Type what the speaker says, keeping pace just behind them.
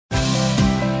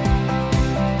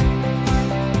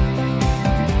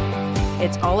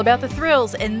It's all about the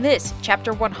thrills in this,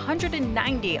 chapter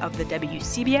 190 of the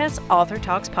WCBS Author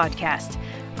Talks podcast.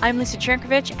 I'm Lisa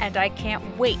Chernkovich, and I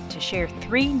can't wait to share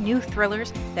 3 new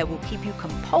thrillers that will keep you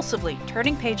compulsively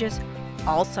turning pages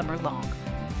all summer long.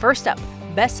 First up,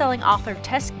 best-selling author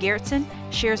Tess Gerritsen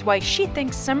shares why she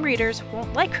thinks some readers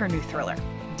won't like her new thriller.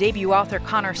 Debut author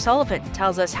Connor Sullivan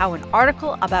tells us how an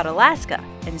article about Alaska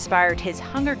inspired his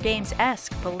Hunger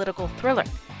Games-esque political thriller.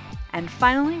 And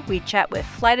finally, we chat with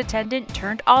flight attendant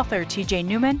turned author TJ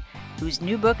Newman, whose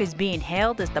new book is being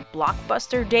hailed as the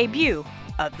blockbuster debut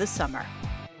of the summer.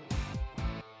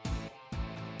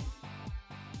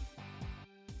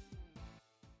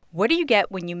 What do you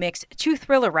get when you mix 2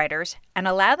 thriller writers and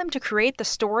allow them to create the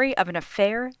story of an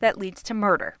affair that leads to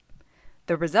murder?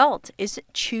 The result is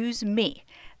Choose Me,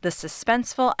 the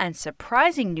suspenseful and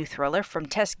surprising new thriller from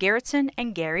Tess Gerritsen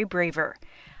and Gary Braver.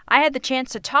 I had the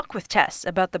chance to talk with Tess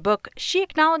about the book she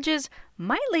acknowledges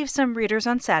might leave some readers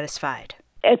unsatisfied.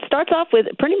 It starts off with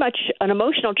pretty much an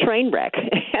emotional train wreck,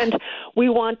 and we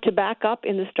want to back up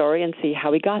in the story and see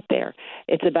how he got there.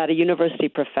 It's about a university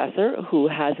professor who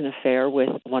has an affair with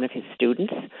one of his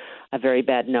students, a very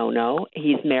bad no-no.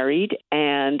 He's married,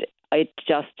 and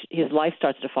his life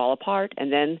starts to fall apart, and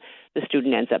then the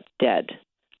student ends up dead,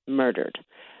 murdered.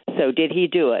 So did he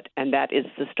do it? And that is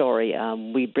the story.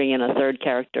 We bring in a third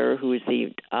character who is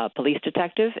the police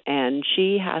detective, and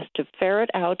she has to ferret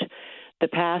out the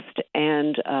past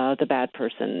and the bad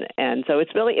person. And so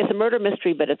it's a murder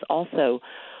mystery, but it's also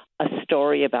a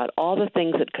story about all the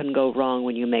things that can go wrong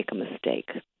when you make a mistake.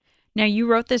 Now, you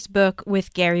wrote this book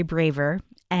with Gary Braver,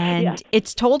 and Yes.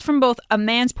 It's told from both a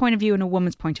man's point of view and a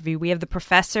woman's point of view. We have the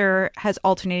professor has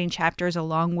alternating chapters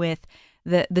along with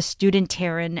the student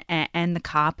Taryn and the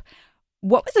cop.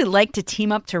 What was it like to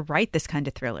team up to write this kind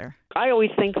of thriller? I always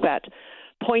think that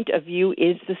point of view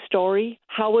is the story.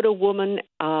 How would a woman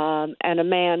and a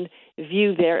man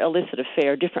view their illicit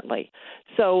affair differently?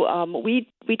 So we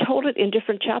told it in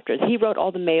different chapters. He wrote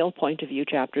all the male point of view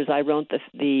chapters. I wrote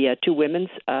the 2 women's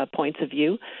points of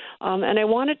view, and I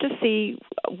wanted to see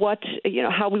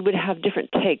how we would have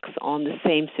different takes on the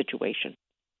same situation.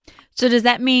 So does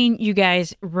that mean you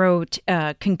guys wrote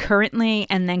concurrently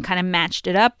and then kind of matched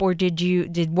it up, or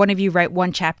did one of you write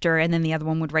one chapter and then the other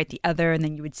one would write the other, and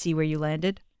then you would see where you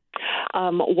landed?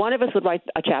 One of us would write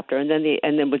a chapter, and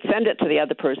then would send it to the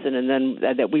other person, and then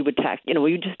that we would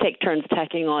we would just take turns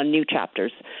tacking on new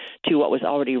chapters to what was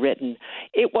already written.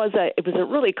 It was a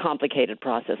really complicated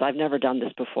process. I've never done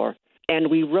this before. And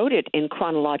we wrote it in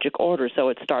chronologic order, so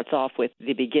it starts off with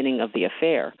the beginning of the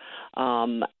affair.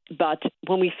 But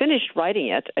when we finished writing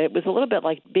it, it was a little bit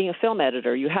like being a film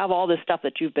editor. You have all this stuff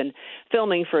that you've been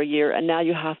filming for a year, and now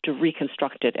you have to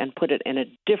reconstruct it and put it in a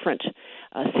different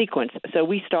sequence. So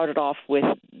we started off with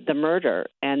the murder,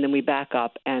 and then we back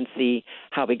up and see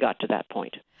how we got to that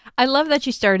point. I love that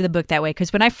you started the book that way,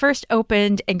 because when I first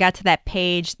opened and got to that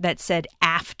page that said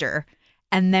after,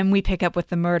 and then we pick up with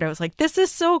the murder, I was like, this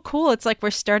is so cool. It's like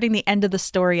we're starting the end of the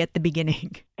story at the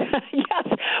beginning.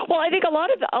 Yes. Well, I think a lot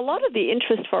of the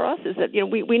interest for us is that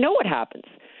we know what happens,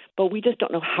 but we just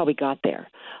don't know how we got there.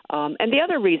 And the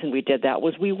other reason we did that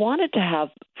was we wanted to have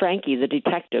Frankie, the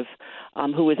detective,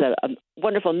 who is a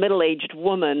wonderful middle-aged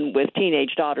woman with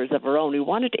teenage daughters of her own. We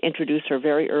wanted to introduce her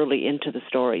very early into the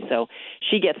story. So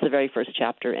she gets the very first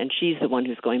chapter, and she's the one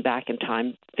who's going back in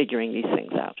time figuring these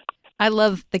things out. I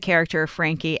love the character of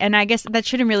Frankie, and I guess that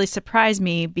shouldn't really surprise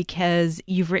me because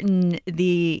you've written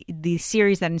the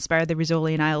series that inspired the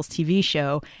Rizzoli and Isles TV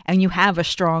show, and you have a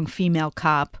strong female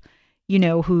cop,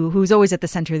 who's always at the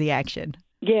center of the action.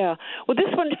 Yeah. Well,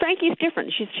 this one, Frankie's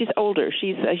different. She's older.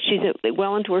 She's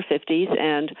well into her 50s,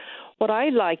 and what I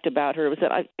liked about her was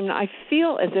that I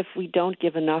feel as if we don't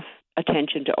give enough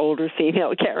attention to older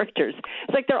female characters.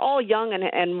 It's like they're all young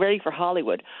and ready for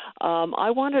Hollywood. I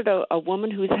wanted a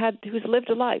woman who's lived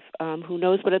a life, who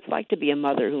knows what it's like to be a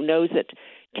mother, who knows that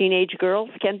teenage girls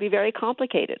can be very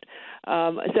complicated.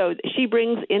 So she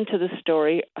brings into the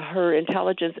story her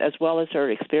intelligence as well as her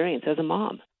experience as a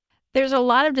mom. There's a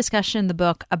lot of discussion in the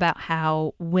book about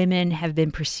how women have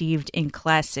been perceived in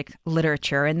classic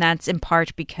literature, and that's in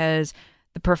part because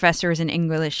the professor is an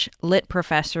English lit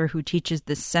professor who teaches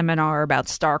this seminar about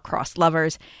star-crossed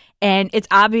lovers. And it's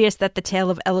obvious that the tale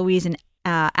of Eloise and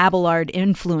Abelard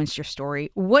influenced your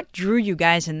story. What drew you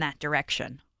guys in that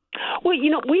direction? Well,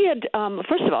 we had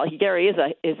first of all, Gary is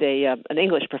an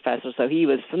English professor, so he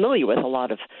was familiar with a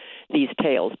lot of these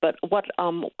tales. But what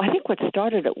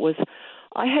started it was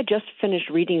I had just finished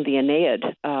reading the Aeneid,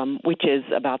 which is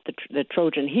about the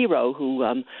Trojan hero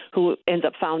who ends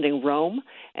up founding Rome,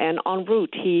 and en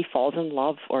route he falls in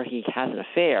love, or he has an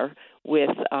affair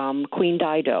with Queen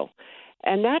Dido.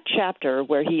 And that chapter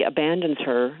where he abandons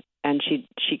her and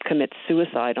she commits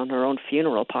suicide on her own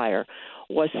funeral pyre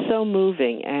was so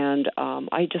moving. And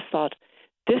I just thought,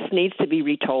 this needs to be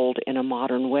retold in a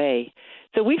modern way.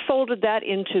 So we folded that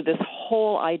into this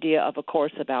whole idea of a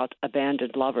course about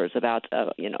abandoned lovers, about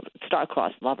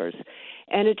star-crossed lovers.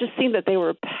 And it just seemed that there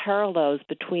were parallels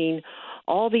between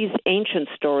all these ancient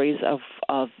stories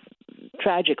of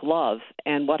tragic love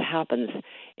and what happens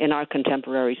in our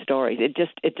contemporary stories. It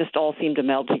just all seemed to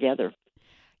meld together.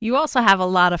 You also have a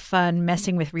lot of fun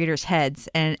messing with readers' heads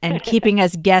and keeping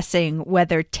us guessing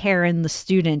whether Taryn, the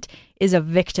student, is a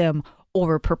victim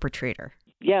or a perpetrator.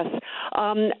 Yes.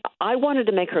 I wanted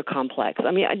to make her complex.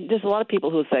 I mean, there's a lot of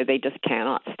people who say they just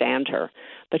cannot stand her,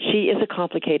 but she is a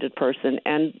complicated person.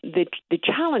 And the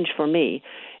challenge for me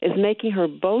is making her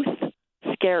both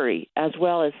scary as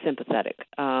well as sympathetic.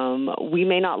 We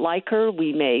may not like her.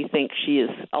 We may think she is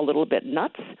a little bit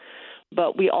nuts,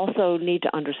 but we also need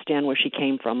to understand where she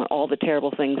came from and all the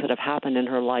terrible things that have happened in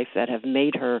her life that have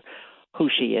made her who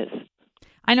she is.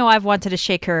 I know I've wanted to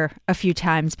shake her a few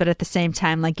times, but at the same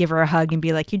time, give her a hug and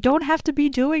be like, you don't have to be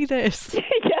doing this. Yes,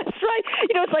 right.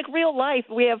 It's like real life.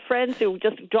 We have friends who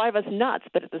just drive us nuts,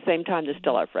 but at the same time, they're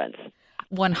still our friends.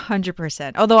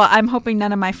 100%. Although I'm hoping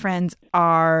none of my friends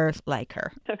are like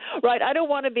her. Right. I don't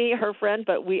want to be her friend,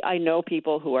 but I know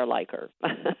people who are like her.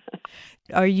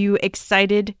 Are you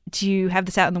excited to have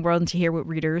this out in the world and to hear what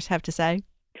readers have to say?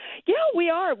 Yeah, we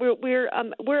are.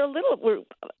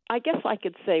 I guess I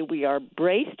could say we are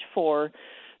braced for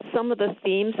some of the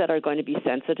themes that are going to be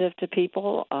sensitive to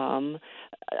people.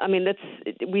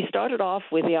 We started off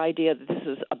with the idea that this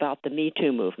is about the Me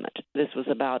Too movement. This was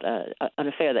about an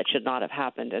affair that should not have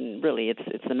happened, and really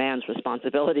it's the man's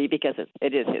responsibility because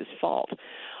it is his fault.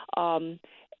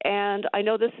 And I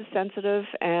know this is sensitive,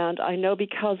 and I know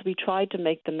because we tried to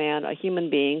make the man a human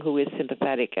being who is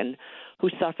sympathetic and who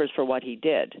suffers for what he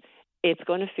did, it's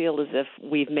going to feel as if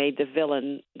we've made the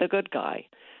villain the good guy.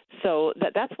 So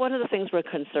that's one of the things we're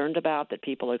concerned about, that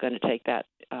people are going to take that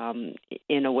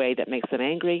in a way that makes them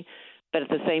angry. But at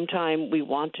the same time, we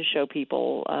want to show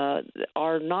people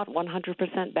are not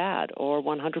 100% bad or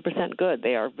 100% good.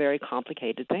 They are very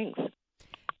complicated things.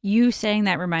 You saying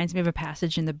that reminds me of a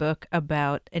passage in the book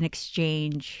about an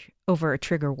exchange over a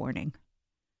trigger warning.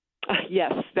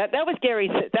 Yes, that was Gary.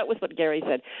 That was what Gary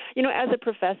said. As a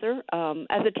professor,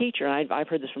 as a teacher, and I've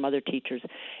heard this from other teachers,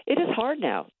 it is hard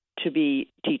now to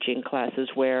be teaching classes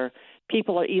where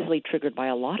people are easily triggered by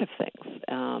a lot of things.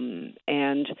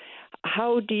 And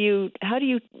how do you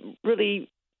really,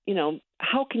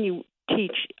 how can you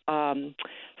teach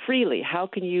freely? How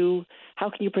can you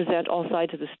present all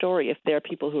sides of the story if there are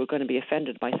people who are going to be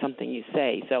offended by something you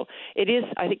say? So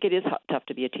I think it is tough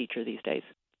to be a teacher these days.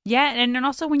 Yeah, and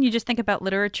also when you just think about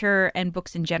literature and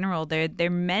books in general, they're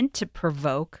meant to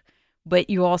provoke, but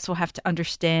you also have to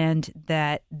understand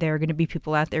that there are going to be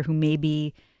people out there who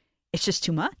maybe it's just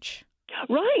too much.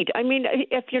 Right. I mean,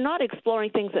 if you're not exploring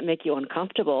things that make you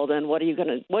uncomfortable, then what are you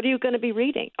going to be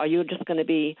reading? Are you just going to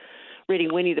be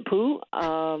reading Winnie the Pooh?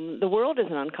 The world is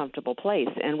an uncomfortable place,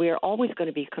 and we are always going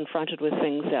to be confronted with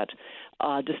things that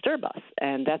disturb us.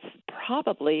 And that's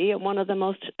probably one of the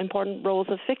most important roles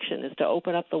of fiction, is to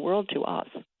open up the world to us.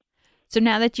 So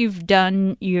now that you've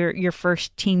done your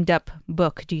first teamed up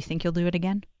book, do you think you'll do it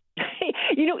again?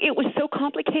 It was so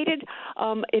complicated.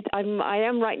 I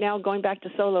am right now going back to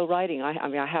solo writing. I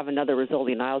have another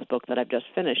Rizzoli Niles book that I've just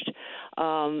finished,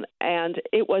 and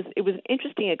it was an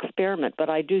interesting experiment. But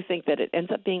I do think that it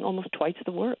ends up being almost twice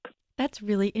the work. That's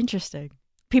really interesting.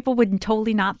 People would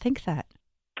totally not think that.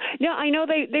 No, I know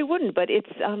they wouldn't, but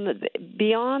it's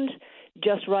beyond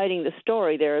just writing the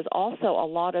story. There is also a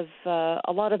lot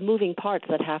of moving parts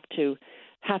that have to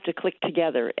click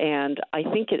together, and I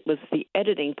think it was the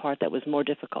editing part that was more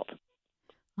difficult.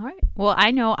 All right. Well,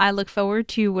 I know I look forward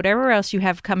to whatever else you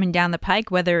have coming down the pike,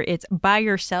 whether it's by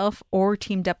yourself or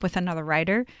teamed up with another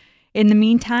writer. In the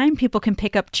meantime, people can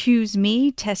pick up Choose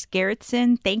Me, Tess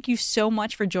Gerritsen. Thank you so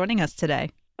much for joining us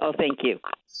today. Oh, thank you.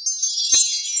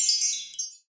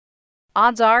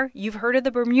 Odds are you've heard of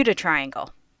the Bermuda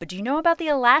Triangle, but do you know about the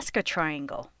Alaska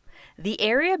Triangle? The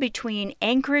area between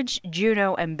Anchorage,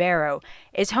 Juneau, and Barrow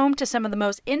is home to some of the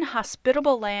most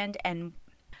inhospitable land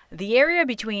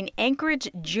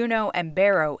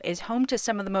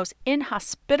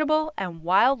and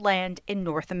wild land in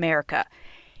North America.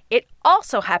 It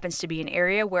also happens to be an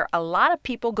area where a lot of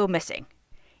people go missing.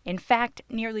 In fact,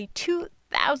 nearly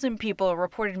 2,000 people are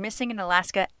reported missing in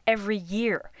Alaska every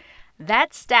year.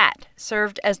 That stat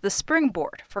served as the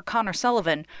springboard for Connor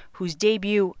Sullivan, whose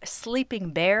debut, Sleeping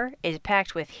Bear, is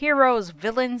packed with heroes,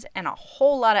 villains, and a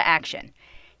whole lot of action.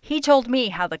 He told me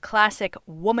how the classic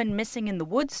Woman Missing in the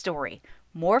Woods story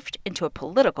morphed into a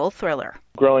political thriller.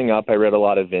 Growing up, I read a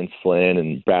lot of Vince Flynn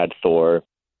and Brad Thor.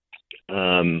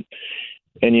 And,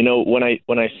 when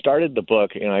I started the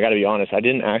book, I got to be honest, I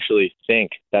didn't actually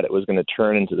think that it was going to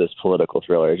turn into this political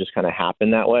thriller. It just kind of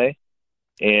happened that way.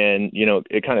 And,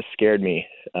 it kind of scared me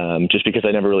just because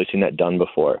I never really seen that done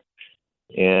before.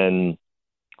 And,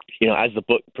 as the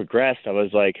book progressed, I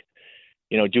was like,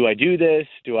 do I do this?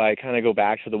 Do I kind of go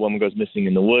back to the woman goes missing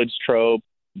in the woods trope?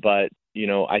 But,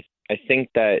 I think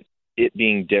that it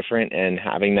being different and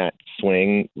having that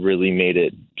swing really made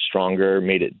it stronger,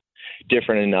 made it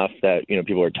different enough that,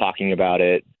 people are talking about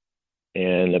it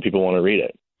and that people want to read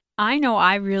it. I know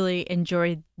I really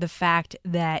enjoyed the fact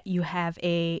that you have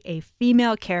a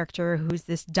female character who's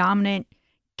this dominant,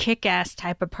 kick-ass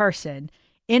type of person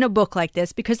in a book like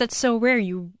this, because that's so rare.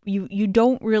 You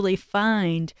don't really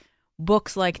find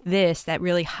books like this that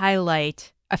really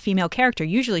highlight a female character.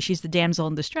 Usually she's the damsel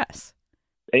in distress.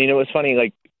 And, it's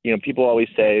funny, people always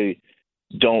say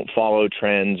don't follow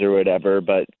trends or whatever,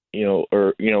 but,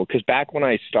 because back when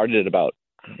I started it about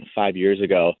 5 years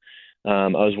ago, I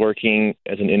was working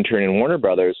as an intern in Warner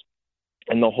Brothers,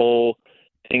 and the whole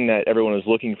thing that everyone was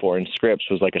looking for in scripts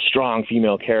was like a strong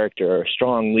female character or a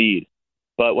strong lead.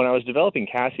 But when I was developing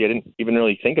Cassie, I didn't even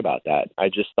really think about that. I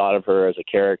just thought of her as a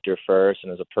character first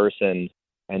and as a person,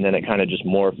 and then it kind of just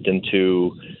morphed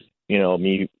into,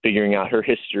 me figuring out her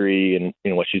history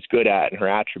and, what she's good at and her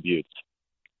attributes.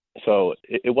 So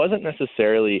it wasn't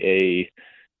necessarily a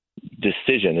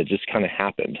decision. It just kind of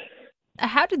happened.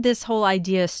 How did this whole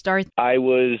idea start? I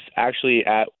was actually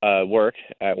at work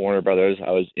at Warner Brothers.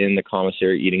 I was in the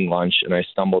commissary eating lunch, and I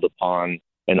stumbled upon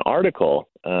an article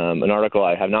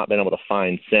I have not been able to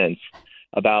find since,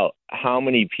 about how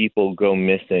many people go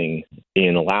missing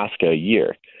in Alaska a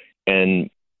year. And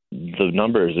the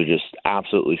numbers are just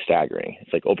absolutely staggering.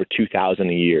 It's like over 2,000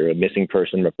 a year of missing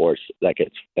person reports that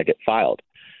get filed.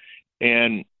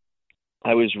 And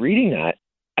I was reading that,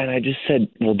 and I just said,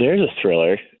 well, there's a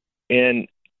thriller. And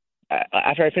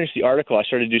after I finished the article, I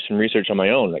started to do some research on my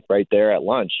own, like right there at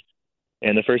lunch.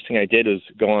 And the first thing I did was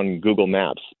go on Google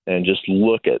Maps and just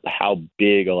look at how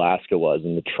big Alaska was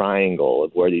and the triangle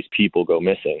of where these people go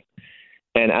missing.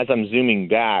 And as I'm zooming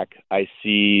back, I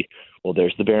see, well,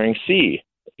 there's the Bering Sea,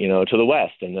 to the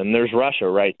west. And then there's Russia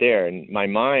right there. And my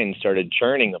mind started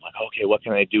churning. I'm like, okay, what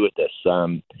can I do with this?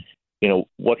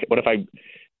 What if I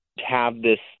have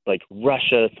this like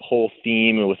Russia whole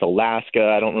theme with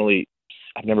Alaska?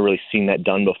 I've never really seen that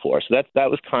done before. So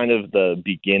that was kind of the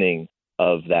beginning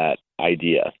of that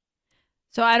idea.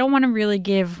 So I don't want to really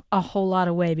give a whole lot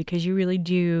away, because you really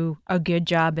do a good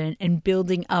job in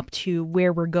building up to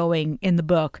where we're going in the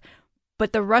book.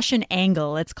 But the Russian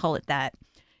angle, let's call it that,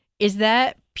 is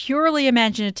that purely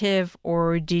imaginative,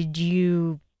 or did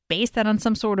you base that on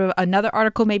some sort of another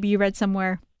article maybe you read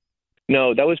somewhere?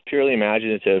 No, that was purely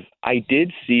imaginative. I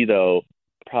did see, though,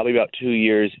 probably about 2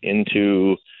 years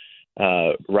into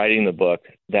writing the book,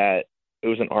 that it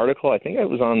was an article, I think it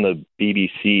was on the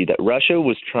BBC, that Russia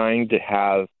was trying to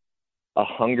have a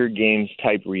Hunger Games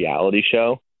type reality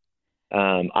show.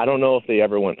 I don't know if they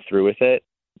ever went through with it,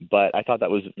 but I thought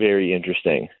that was very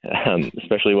interesting,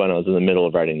 especially when I was in the middle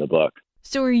of writing the book.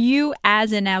 So are you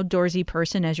as an outdoorsy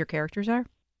person as your characters are?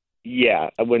 Yeah,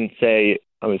 I wouldn't say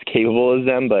I'm as capable as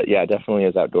them, but yeah, definitely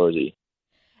as outdoorsy.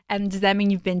 And does that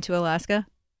mean you've been to Alaska?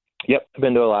 Yep, I've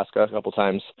been to Alaska a couple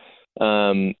times.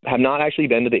 Have not actually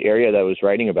been to the area that I was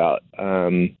writing about.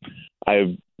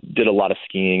 I did a lot of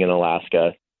skiing in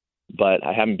Alaska, but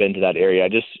I haven't been to that area. I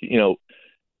just,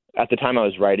 at the time I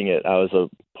was writing it, I was a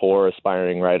poor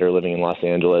aspiring writer living in Los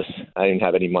Angeles. I didn't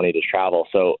have any money to travel.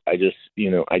 So I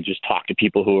just talked to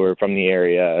people who were from the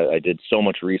area. I did so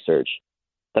much research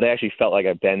that I actually felt like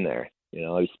I've been there.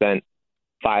 I spent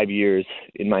 5 years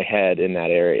in my head in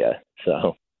that area.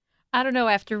 So I don't know.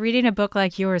 After reading a book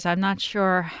like yours, I'm not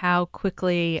sure how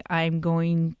quickly I'm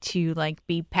going to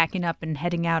be packing up and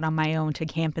heading out on my own to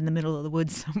camp in the middle of the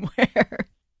woods somewhere.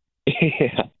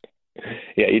 Yeah,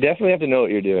 you definitely have to know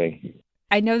what you're doing.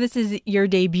 I know this is your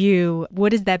debut.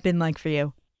 What has that been like for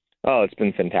you? Oh, it's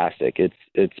been fantastic.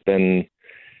 It's been,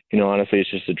 honestly,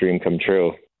 it's just a dream come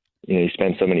true. You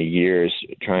spend so many years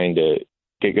trying to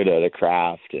get good at a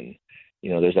craft, and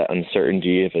there's that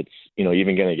uncertainty if it's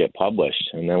even going to get published.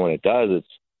 And then when it does, it's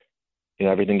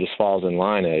everything just falls in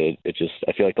line. I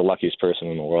feel like the luckiest person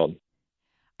in the world.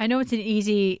 I know it's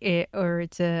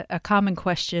it's a common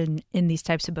question in these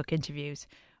types of book interviews,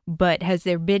 but has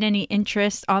there been any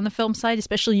interest on the film side,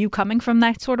 especially you coming from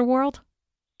that sort of world?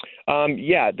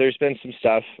 Yeah, there's been some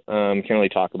stuff. Can't really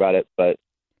talk about it, but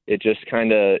it just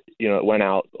kind of, it went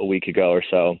out a week ago or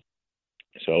so.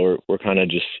 So we're kind of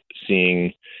just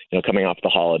seeing, coming off the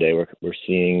holiday, we're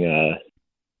seeing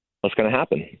what's going to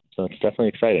happen. So it's definitely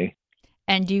exciting.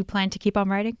 And do you plan to keep on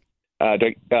writing?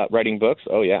 Writing books?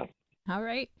 Oh, yeah. All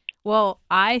right. Well,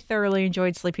 I thoroughly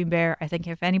enjoyed Sleeping Bear. I think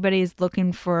if anybody is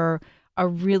looking for a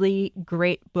really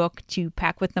great book to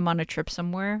pack with them on a trip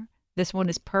somewhere, this one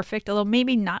is perfect. Although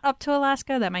maybe not up to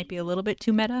Alaska. That might be a little bit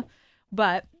too meta.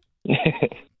 But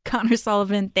Connor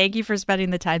Sullivan, thank you for spending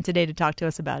the time today to talk to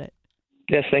us about it.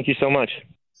 Yes, thank you so much.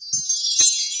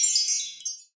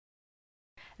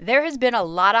 There has been a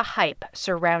lot of hype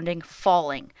surrounding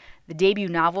Falling, the debut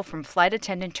novel from flight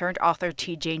attendant turned author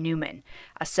T.J. Newman.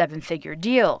 A 7-figure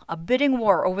deal, a bidding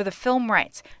war over the film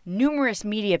rights, numerous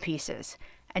media pieces.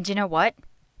 And you know what?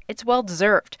 It's well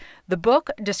deserved. The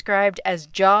book, described as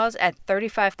Jaws at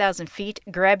 35,000 feet,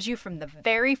 grabs you from the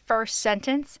very first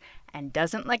sentence and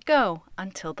doesn't let go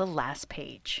until the last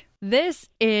page. This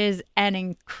is an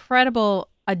incredible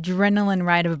adrenaline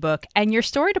ride of a book, and your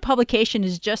story to publication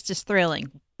is just as thrilling.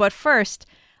 But first,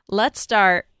 let's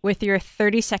start with your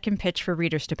 30-second pitch for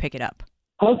readers to pick it up.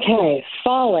 Okay,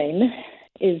 Falling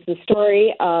is the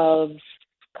story of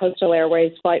Coastal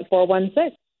Airways Flight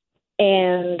 416.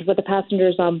 And what the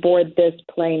passengers on board this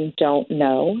plane don't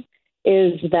know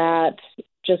is that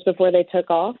just before they took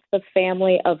off, the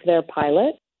family of their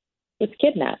pilot was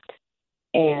kidnapped.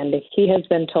 And he has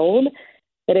been told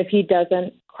that if he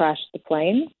doesn't crash the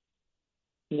plane,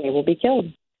 they will be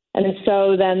killed. And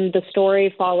so then the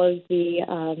story follows the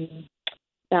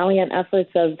valiant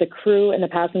efforts of the crew and the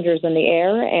passengers in the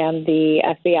air and the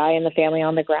FBI and the family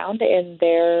on the ground in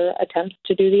their attempts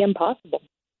to do the impossible.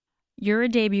 You're a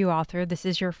debut author. This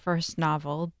is your first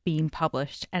novel being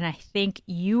published. And I think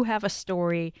you have a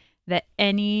story that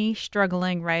any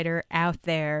struggling writer out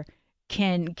there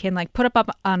can like put up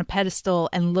on a pedestal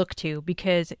and look to,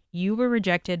 because you were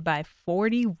rejected by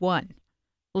 41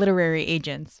 literary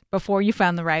agents before you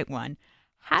found the right one.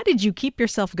 How did you keep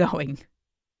yourself going?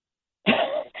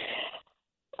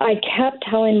 I kept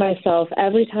telling myself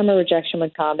every time a rejection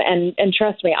would come, and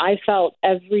trust me, I felt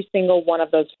every single one of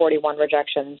those 41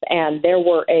 rejections, and there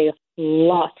were a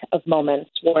lot of moments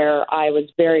where I was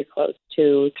very close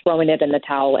to throwing it in the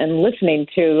towel and listening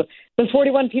to the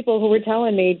 41 people who were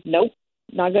telling me, nope,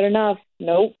 not good enough,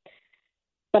 nope.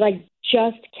 But I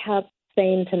just kept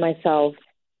saying to myself,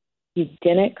 you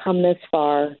didn't come this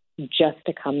far just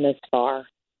to come this far.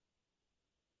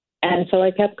 And so I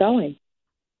kept going.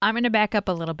 I'm going to back up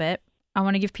a little bit. I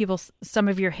want to give people some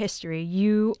of your history.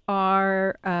 You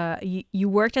are you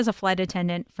worked as a flight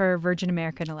attendant for Virgin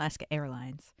America and Alaska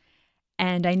Airlines.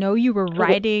 And I know you were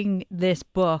writing this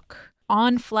book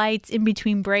on flights, in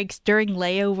between breaks, during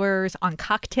layovers, on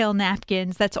cocktail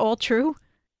napkins. That's all true?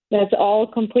 That's all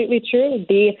completely true.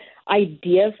 The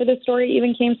idea for the story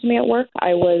even came to me at work.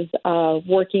 I was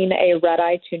working a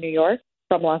red-eye to New York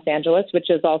from Los Angeles,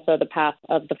 which is also the path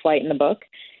of the flight in the book.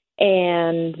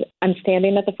 And I'm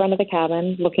standing at the front of the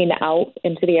cabin looking out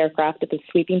into the aircraft at the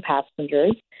sleeping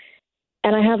passengers.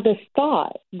 And I have this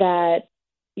thought that,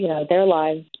 their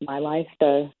lives, my life,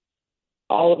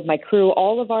 all of my crew,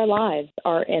 all of our lives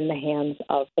are in the hands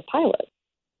of the pilot.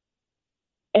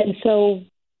 And so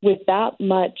with that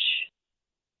much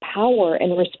power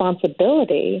and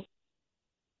responsibility,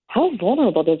 how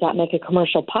vulnerable does that make a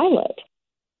commercial pilot?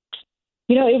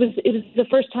 It was the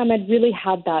first time I'd really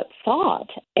had that thought,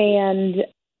 and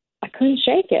I couldn't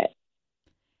shake it.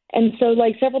 And so,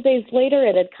 several days later,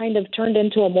 it had kind of turned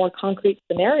into a more concrete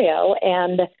scenario,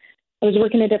 and I was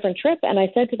working a different trip, and I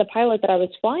said to the pilot that I was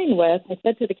flying with, I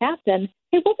said to the captain,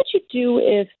 hey, what would you do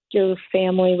if your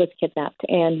family was kidnapped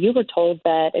and you were told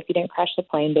that if you didn't crash the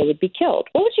plane, they would be killed?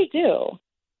 What would you do?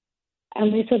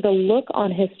 And they said the look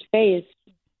on his face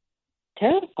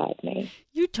terrified me.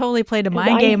 You totally played a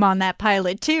mind game on that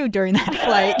pilot, too, during that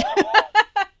flight.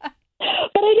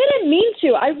 But I didn't mean to.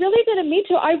 I really didn't mean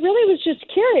to. I really was just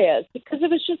curious because it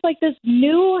was just like this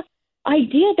new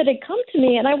idea that had come to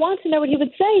me, and I wanted to know what he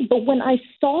would say. But when I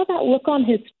saw that look on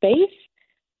his face,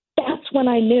 that's when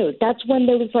I knew. That's when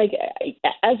there was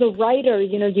as a writer,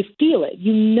 you feel it.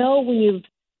 When you've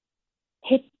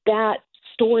hit that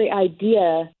story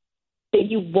idea that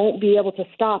you won't be able to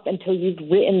stop until you've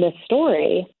written this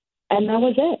story. And that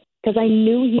was it, because I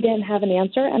knew he didn't have an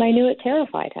answer, and I knew it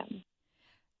terrified him.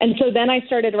 And so then I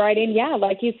started writing,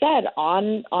 like you said,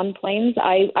 on planes.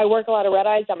 I work a lot of red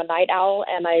eyes. I'm a night owl,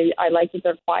 and I like that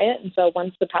they're quiet. And so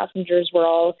once the passengers were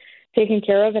all taken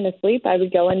care of and asleep, I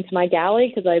would go into my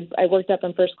galley, because I worked up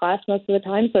in first class most of the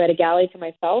time, so I had a galley to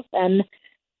myself, and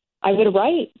I would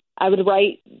write. I would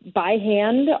write by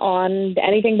hand on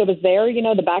anything that was there,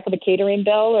 the back of a catering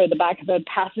bill or the back of a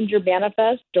passenger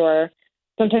manifest, or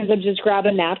sometimes I'd just grab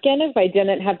a napkin if I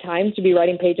didn't have time to be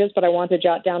writing pages, but I wanted to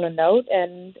jot down a note.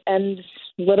 And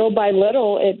little by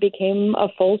little, it became a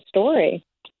full story.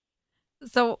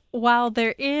 So while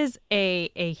there is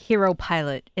a hero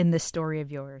pilot in this story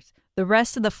of yours, the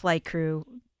rest of the flight crew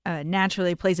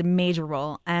naturally plays a major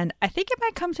role. And I think it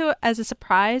might come as a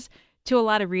surprise to a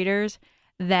lot of readers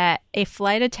that a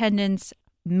flight attendant's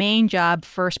main job,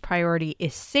 first priority,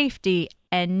 is safety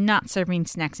and not serving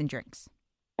snacks and drinks.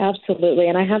 Absolutely.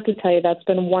 And I have to tell you, that's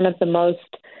been one of the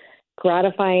most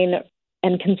gratifying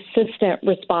and consistent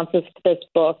responses to this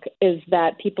book, is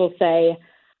that people say,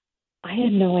 I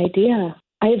had no idea.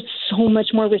 I have so much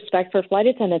more respect for flight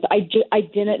attendants. I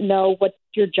didn't know what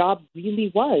your job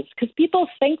really was, because people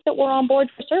think that we're on board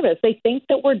for service. They think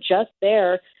that we're just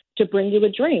there to bring you a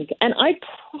drink. And I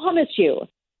promise you,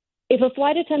 if a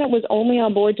flight attendant was only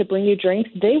on board to bring you drinks,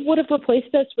 they would have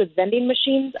replaced us with vending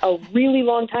machines a really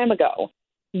long time ago.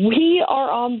 We are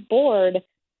on board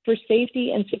for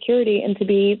safety and security and to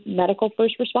be medical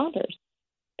first responders,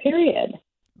 period.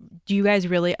 Do you guys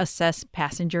really assess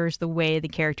passengers the way the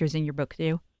characters in your book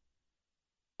do?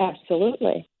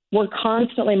 Absolutely. We're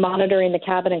constantly monitoring the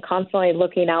cabin and constantly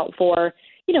looking out for,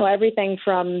 everything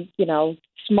from,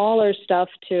 smaller stuff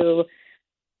to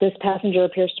this passenger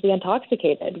appears to be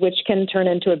intoxicated, which can turn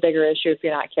into a bigger issue if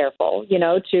you're not careful,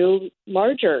 to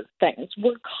larger things.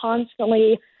 We're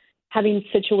constantly having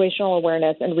situational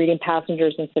awareness and reading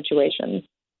passengers and situations.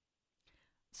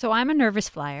 So I'm a nervous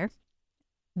flyer.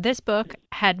 This book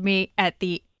had me at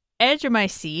the edge of my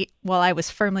seat while I was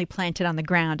firmly planted on the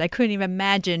ground. I couldn't even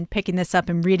imagine picking this up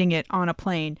and reading it on a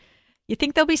plane. You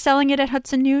think they'll be selling it at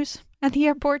Hudson News at the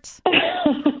airports?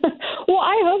 Well,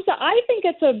 I hope so. I think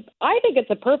it's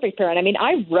a perfect parent. I mean,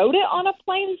 I wrote it on a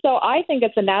plane, so I think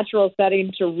it's a natural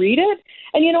setting to read it.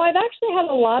 And, I've actually had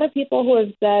a lot of people who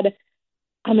have said,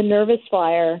 I'm a nervous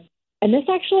flyer, and this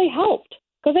actually helped.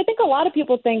 Because I think a lot of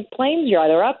people think planes, you're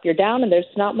either up, you're down, and there's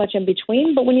not much in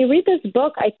between. But when you read this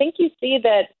book, I think you see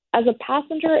that as a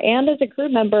passenger and as a crew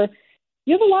member,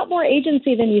 you have a lot more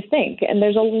agency than you think. And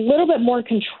there's a little bit more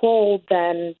control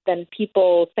than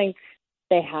people think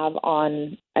they have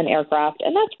on an aircraft.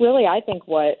 And that's really, I think,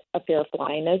 what a fear of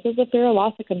flying is a fear of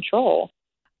loss of control.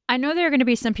 I know there are going to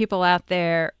be some people out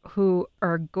there who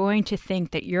are going to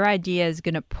think that your idea is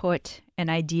going to put an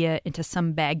idea into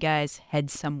some bad guy's head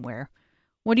somewhere.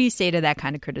 What do you say to that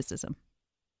kind of criticism?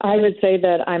 I would say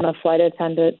that I'm a flight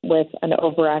attendant with an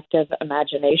overactive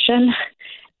imagination.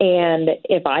 And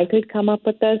if I could come up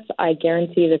with this, I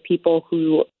guarantee the people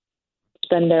who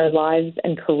spend their lives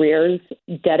and careers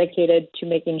dedicated to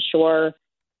making sure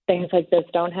things like this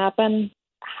don't happen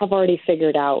have already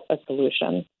figured out a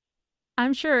solution.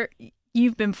 I'm sure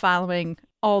you've been following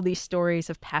all these stories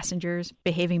of passengers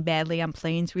behaving badly on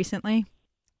planes recently.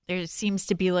 There seems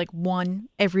to be like one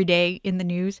every day in the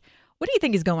news. What do you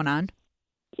think is going on?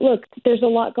 Look, there's a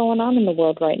lot going on in the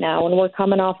world right now, and we're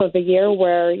coming off of a year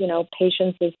where,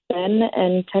 patience is thin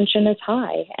and tension is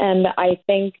high. And I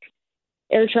think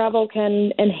air travel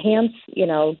can enhance,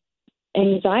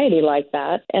 anxiety like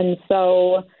that. And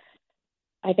so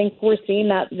I think we're seeing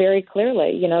that very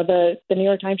clearly. The New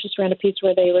York Times just ran a piece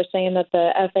where they were saying that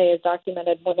the FAA has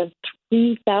documented more than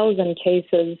 3,000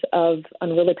 cases of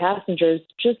unruly passengers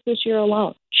just this year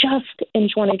alone, just in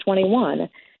 2021.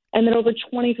 And that over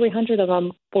 2,300 of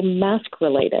them were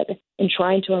mask-related in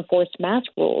trying to enforce mask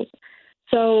rules.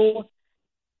 So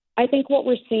I think what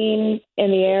we're seeing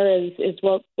in the air is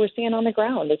what we're seeing on the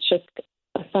ground. It's just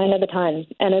a sign of the times.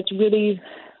 And it's really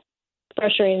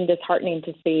frustrating and disheartening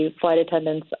to see flight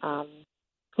attendants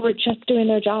who are just doing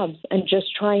their jobs and just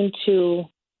trying to,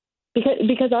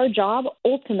 because our job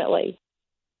ultimately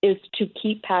is to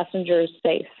keep passengers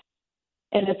safe.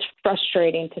 And it's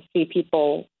frustrating to see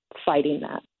people fighting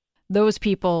that. Those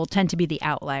people tend to be the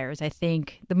outliers. I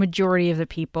think the majority of the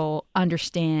people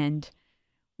understand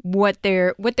what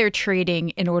they're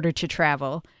trading in order to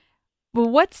travel. But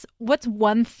what's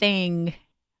one thing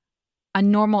a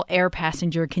normal air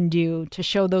passenger can do to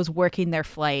show those working their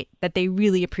flight that they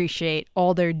really appreciate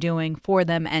all they're doing for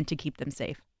them and to keep them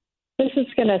safe? This is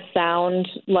going to sound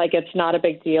like it's not a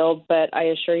big deal, but I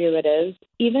assure you it is.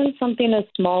 Even something as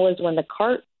small as when the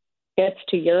cart gets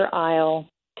to your aisle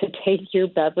to take your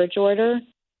beverage order,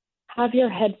 have your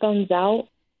headphones out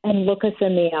and look us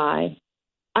in the eye.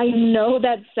 I know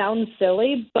that sounds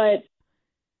silly, but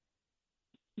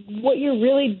what you're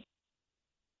really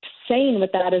saying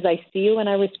with that is I see you and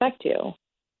I respect you.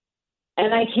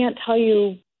 And I can't tell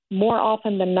you more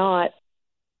often than not,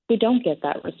 we don't get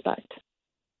that respect.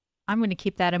 I'm going to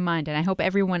keep that in mind, and I hope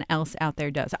everyone else out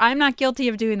there does. I'm not guilty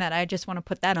of doing that. I just want to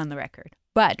put that on the record.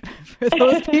 But for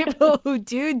those people who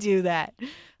do that,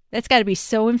 that's got to be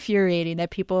so infuriating that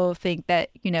people think that,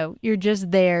 you're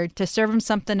just there to serve them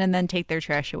something and then take their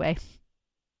trash away.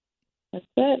 That's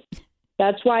it.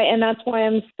 That's why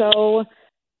I'm so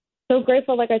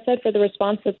grateful, like I said, for the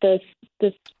response that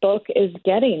this book is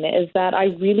getting, is that I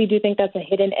really do think that's a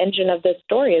hidden engine of this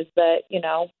story, is that,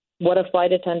 what a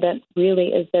flight attendant really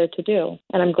is there to do.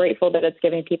 And I'm grateful that it's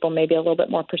giving people maybe a little bit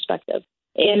more perspective,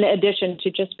 in addition to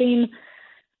just being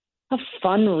a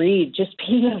fun read, just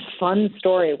being a fun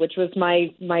story, which was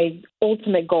my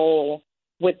ultimate goal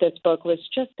with this book, was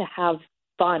just to have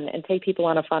fun and take people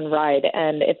on a fun ride.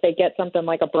 And if they get something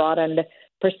like a broadened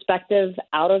perspective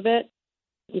out of it,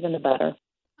 even the better.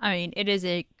 I mean, it is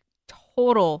a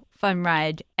total fun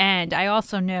ride. And I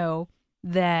also know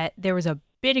that there was a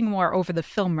bidding war over the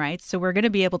film rights, so we're going to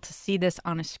be able to see this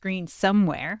on a screen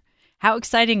somewhere. How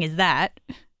exciting is that?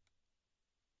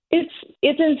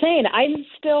 It's insane. I'm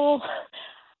still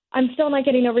not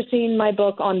getting over seeing my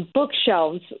book on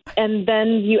bookshelves, and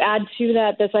then you add to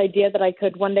that this idea that I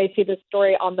could one day see this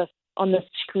story on the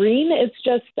screen. It's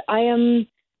just I'm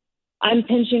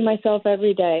pinching myself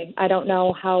every day. I don't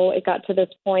know how it got to this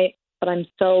point, but I'm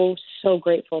so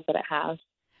grateful that it has.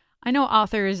 I know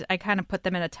authors, I kind of put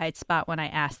them in a tight spot when I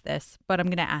ask this, but I'm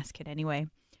going to ask it anyway.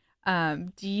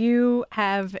 Do you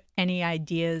have any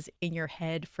ideas in your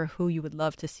head for who you would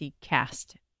love to see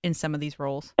cast in some of these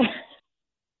roles?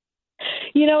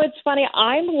 It's funny.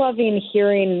 I'm loving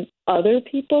hearing other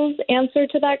people's answer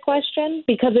to that question,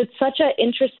 because it's such an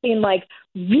interesting,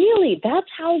 really, that's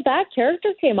how that character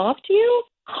came off to you?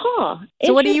 Huh.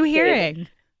 So what are you hearing?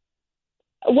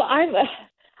 Well, I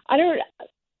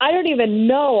don't even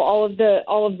know all of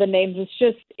the names.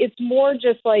 It's more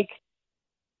just like,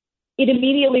 it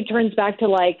immediately turns back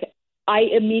to I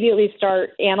immediately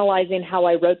start analyzing how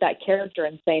I wrote that character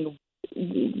and saying,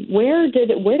 where did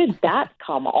that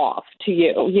come off to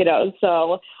you?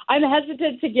 So I'm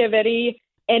hesitant to give any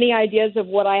ideas of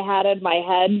what I had in my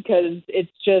head, because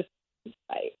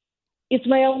it's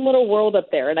my own little world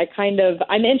up there. And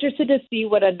I'm interested to see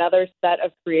what another set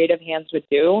of creative hands would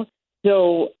do.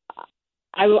 So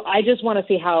I just want to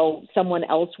see how someone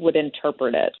else would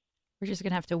interpret it. We're just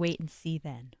going to have to wait and see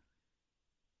then.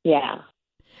 Yeah.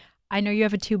 I know you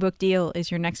have a 2-book deal.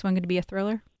 Is your next one going to be a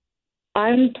thriller?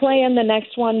 I'm playing the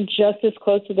next one just as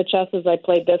close to the chest as I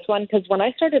played this one, because when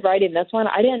I started writing this one,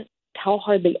 I didn't tell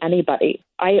hardly anybody.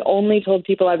 I only told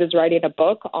people I was writing a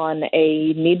book on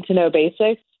a need-to-know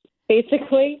basis,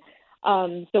 basically.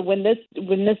 So when this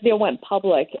deal went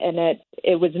public and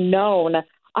it was known,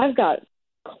 I've got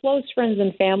close friends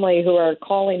and family who are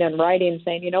calling and writing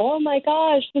saying, oh my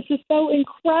gosh, this is so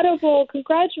incredible.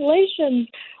 Congratulations.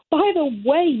 By the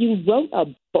way, you wrote a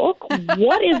book?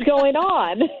 What is going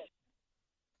on?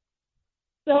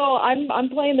 So I'm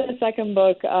playing the second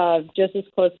book just as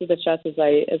close to the chest as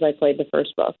I played the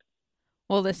first book.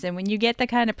 Well, listen, when you get the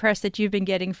kind of press that you've been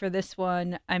getting for this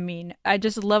one, I mean, I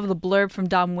just love the blurb from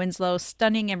Dom Winslow,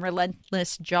 stunning and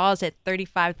relentless, jaws at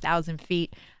 35,000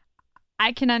 feet.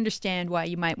 I can understand why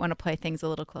you might want to play things a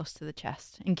little close to the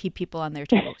chest and keep people on their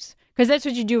toes. Because that's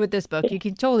what you do with this book. You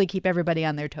can totally keep everybody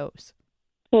on their toes.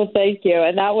 Well, thank you.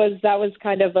 And that was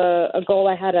kind of a goal.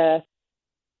 I had a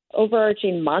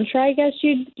overarching mantra, I guess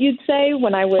you'd say,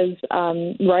 when I was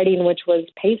writing, which was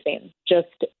pacing, just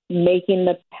making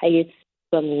the pace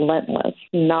relentless,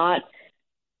 not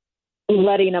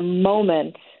letting a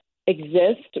moment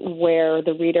exist where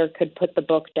the reader could put the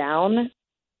book down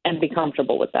and be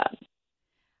comfortable with that.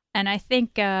 And I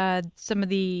think some of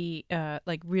the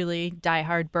really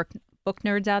diehard book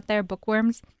nerds out there,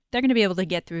 bookworms, they're going to be able to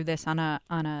get through this on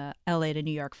a LA to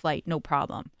New York flight, no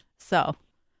problem. So,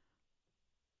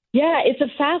 yeah, it's a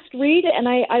fast read, and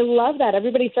I love that.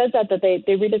 Everybody says that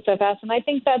they read it so fast, and I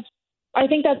think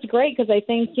that's great, because I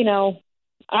think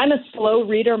I'm a slow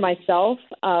reader myself,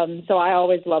 so I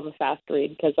always love a fast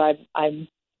read, because I'm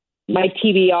my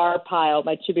TBR pile,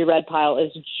 my to be read pile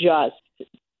is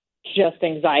just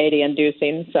anxiety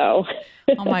inducing. So,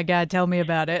 oh my God, tell me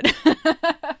about it.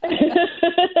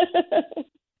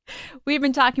 We've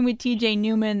been talking with TJ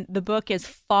Newman. The book is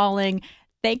Falling.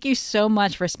 Thank you so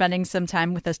much for spending some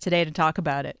time with us today to talk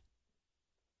about it.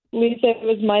 Lisa, it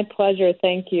was my pleasure.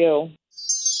 Thank you.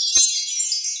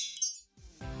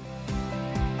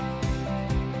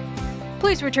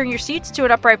 Please return your seats to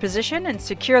an upright position and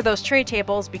secure those tray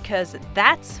tables, because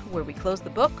that's where we close the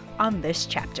book on this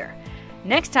chapter.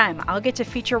 Next time, I'll get to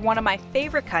feature one of my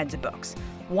favorite kinds of books,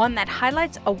 one that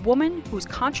highlights a woman whose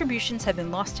contributions have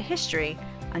been lost to history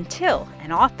until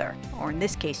an author, or in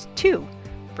this case two,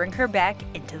 bring her back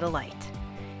into the light.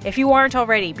 If you aren't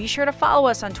already, be sure to follow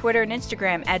us on Twitter and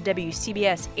Instagram at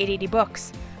WCBS 880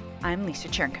 Books. I'm Lisa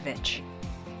Chernkovich.